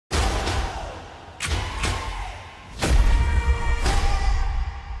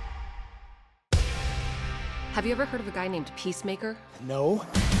Have you ever heard of a guy named Peacemaker? No.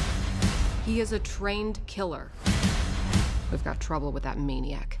 He is a trained killer. We've got trouble with that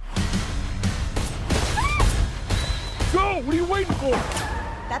maniac. Go! What are you waiting for?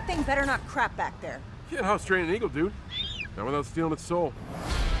 That thing better not crap back there. Can't house train an eagle, dude. Not without stealing its soul.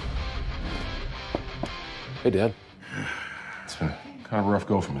 Hey, Dad. It's been kind of a rough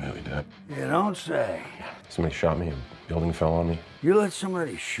go for me lately, Dad. You don't say. Somebody shot me, a building fell on me. You let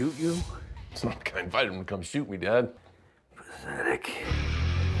somebody shoot you? It's not the guy invited him to come shoot me, Dad. Pathetic.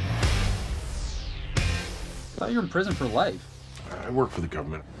 I thought you were in prison for life. I work for the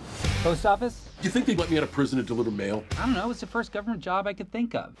government. Post office? Do you think they'd let me out of prison to deliver mail? I don't know. It's the first government job I could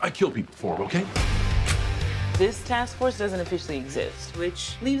think of. I kill people for it, okay? This task force doesn't officially exist,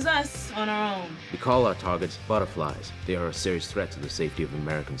 which leaves us on our own. We call our targets butterflies. They are a serious threat to the safety of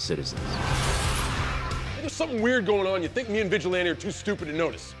American citizens. There's something weird going on. You think me and Vigilante are too stupid to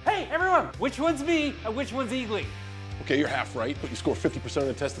notice. Hey, everyone, which one's me and which one's Eagly? Okay, you're half right, but you score 50% on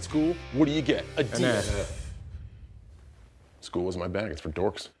the test at school. What do you get? A D. School wasn't my bag. It's for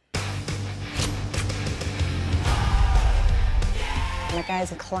dorks. That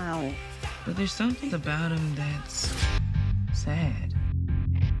guy's a clown. But there's something about him that's sad.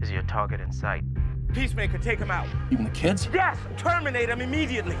 Is your target in sight? Peacemaker, take him out. Even the kids? Yes, terminate him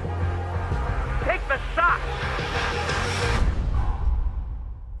immediately. Take the shot.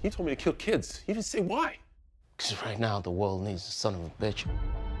 He told me to kill kids. He didn't say why. Because right now the world needs a son of a bitch.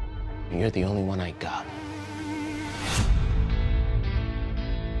 And you're the only one I got.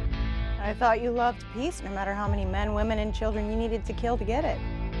 I thought you loved peace, no matter how many men, women, and children you needed to kill to get it.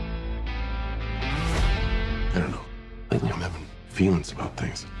 I don't know. Lately I'm having feelings about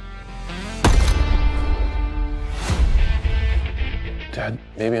things. Dad,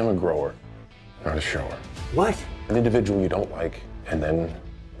 maybe I'm a grower, not a shower. What? An individual you don't like, and then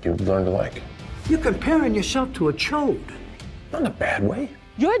you learn to like. You're comparing yourself to a chode. Not in a bad way.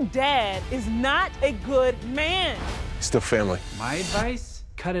 Your dad is not a good man. Still family. My advice?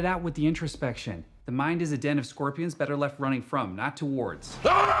 Cut it out with the introspection. The mind is a den of scorpions better left running from, not towards. We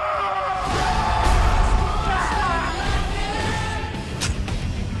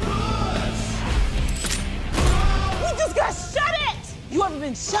just got shot at! You ever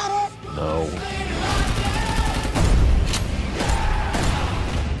been shot at? No.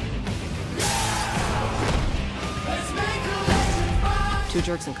 Two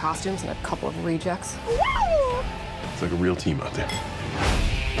jerks in costumes and a couple of rejects. It's like a real team out there.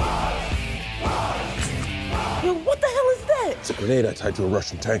 Yo, what the hell is that? It's a grenade I tied to a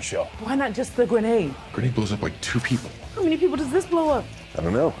Russian tank shell. Why not just the grenade? Grenade blows up like 2 people. How many people does this blow up? I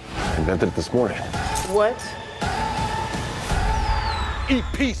don't know. I invented it this morning. What? Eat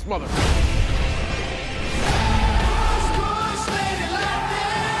peace, mother.